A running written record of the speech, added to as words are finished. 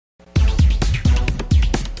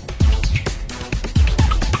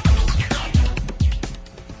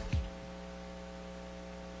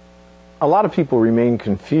A lot of people remain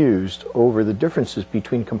confused over the differences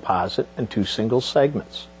between composite and two single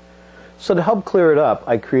segments. So to help clear it up,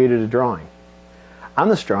 I created a drawing. On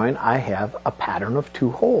this drawing, I have a pattern of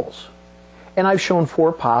two holes. And I've shown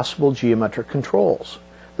 4 possible geometric controls.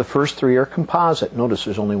 The first 3 are composite. Notice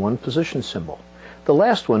there's only one position symbol. The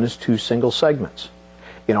last one is 2 single segments.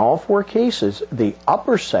 In all 4 cases, the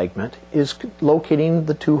upper segment is locating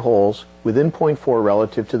the 2 holes within 0.4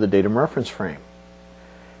 relative to the datum reference frame.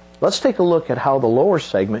 Let's take a look at how the lower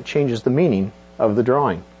segment changes the meaning of the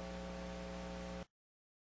drawing.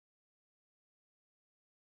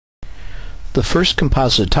 The first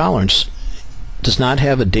composite tolerance does not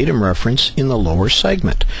have a datum reference in the lower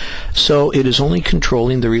segment, so it is only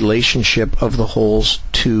controlling the relationship of the holes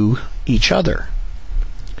to each other.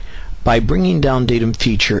 By bringing down datum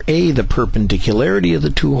feature A, the perpendicularity of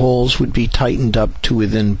the 2 holes would be tightened up to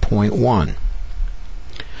within 0.1.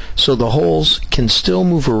 So the holes can still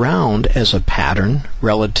move around as a pattern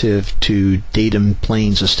relative to datum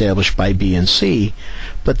planes established by B and C,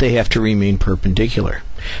 but they have to remain perpendicular.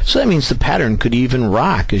 So that means the pattern could even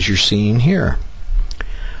rock, as you're seeing here.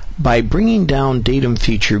 By bringing down datum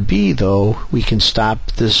feature B, though, we can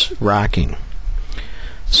stop this rocking.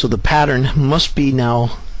 So the pattern must be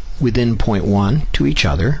now within 0.1 to each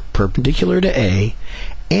other, perpendicular to A,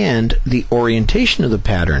 and the orientation of the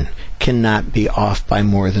pattern cannot be off by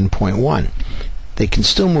more than 0.1. They can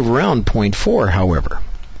still move around 0.4, however.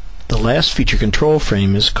 The last feature control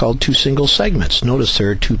frame is called 2 single segments. Notice there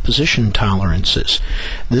are 2 position tolerances.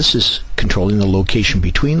 This is controlling the location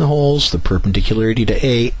between the holes, the perpendicularity to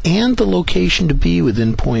A, and the location to B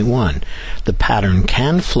within 0.1. The pattern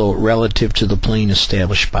can float relative to the plane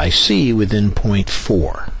established by C within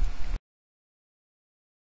 0.4.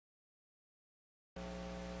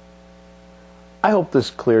 I hope this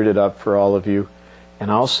cleared it up for all of you, and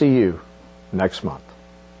I'll see you next month.